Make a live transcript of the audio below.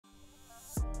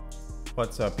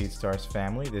What's up, BeatStars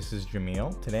family? This is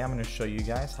Jamil. Today I'm going to show you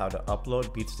guys how to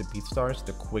upload beats to BeatStars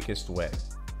the quickest way.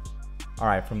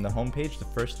 Alright, from the homepage, the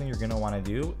first thing you're going to want to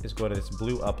do is go to this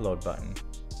blue upload button.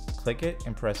 Click it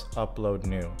and press upload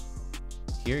new.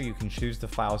 Here you can choose the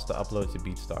files to upload to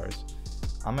BeatStars.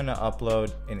 I'm going to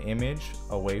upload an image,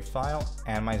 a WAV file,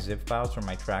 and my zip files from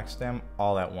my track stem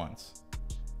all at once.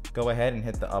 Go ahead and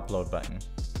hit the upload button.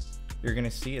 You're going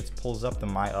to see it pulls up the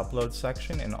My Upload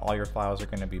section and all your files are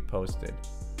going to be posted.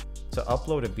 To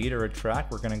upload a beat or a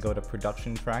track, we're going to go to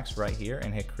Production Tracks right here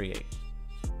and hit Create.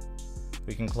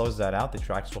 We can close that out. The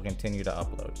tracks will continue to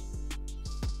upload.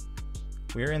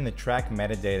 We're in the Track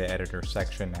Metadata Editor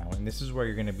section now, and this is where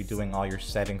you're going to be doing all your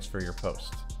settings for your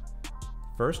post.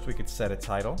 First, we could set a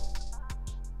title.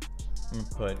 I'm going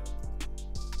to put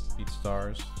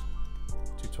BeatStars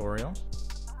Tutorial.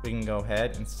 We can go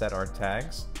ahead and set our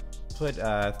tags. Put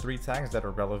 3 tags that are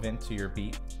relevant to your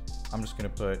beat. I'm just going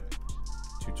to put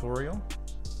tutorial,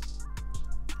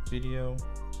 video,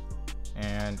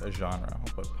 and a genre.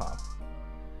 I'll put pop.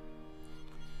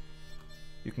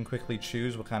 You can quickly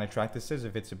choose what kind of track this is.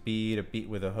 If it's a beat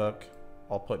with a hook,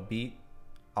 I'll put beat.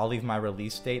 I'll leave my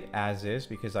release date as is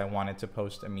because I want it to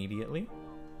post immediately.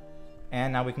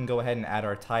 And now we can go ahead and add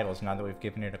our titles now that we've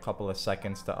given it a couple of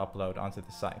seconds to upload onto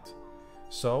the site.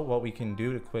 So what we can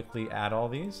do to quickly add all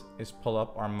these is pull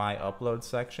up our My Upload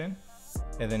section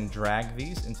and then drag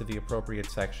these into the appropriate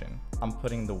section. I'm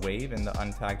putting the WAV in the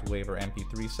untagged WAV or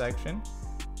MP3 section.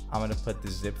 I'm going to put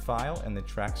the zip file in the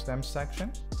track stem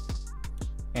section.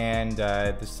 And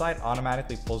the site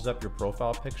automatically pulls up your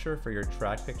profile picture for your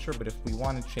track picture, but if we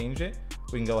want to change it,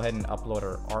 we can go ahead and upload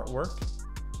our artwork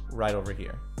right over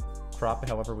here. Crop it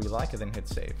however we like and then hit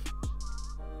save.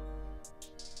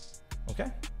 Okay.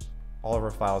 All of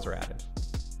our files are added.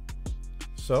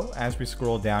 So as we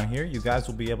scroll down here, you guys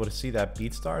will be able to see that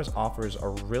BeatStars offers a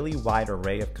really wide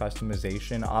array of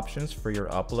customization options for your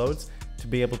uploads to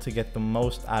be able to get the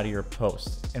most out of your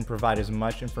posts and provide as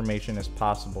much information as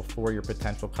possible for your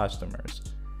potential customers.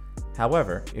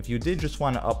 However, if you did just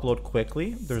want to upload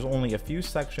quickly, there's only a few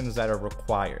sections that are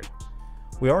required.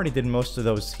 We already did most of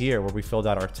those here where we filled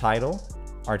out our title,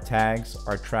 our tags,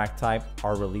 our track type,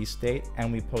 our release date,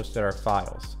 and we posted our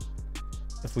files.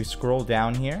 If we scroll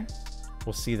down here,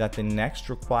 we'll see that the next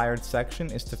required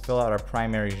section is to fill out our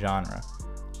primary genre.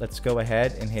 Let's go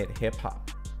ahead and hit hip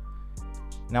hop.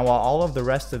 Now, while all of the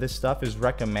rest of this stuff is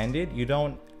recommended, you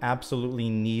don't absolutely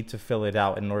need to fill it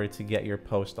out in order to get your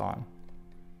post on.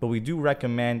 But we do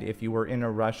recommend, if you were in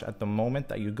a rush at the moment,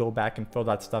 that you go back and fill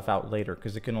that stuff out later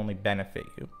because it can only benefit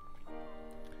you.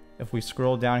 If we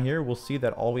scroll down here, we'll see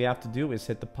that all we have to do is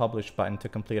hit the publish button to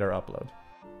complete our upload.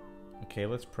 Okay,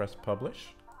 let's press publish.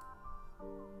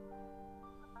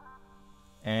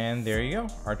 And there you go,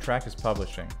 our track is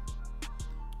publishing.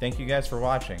 Thank you guys for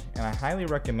watching, and I highly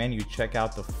recommend you check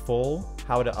out the full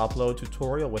how to upload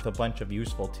tutorial with a bunch of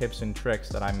useful tips and tricks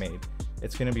that I made.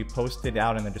 It's going to be posted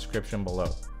out in the description below.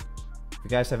 If you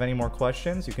guys have any more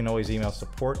questions, you can always email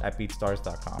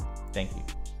support@beatstars.com. Thank you.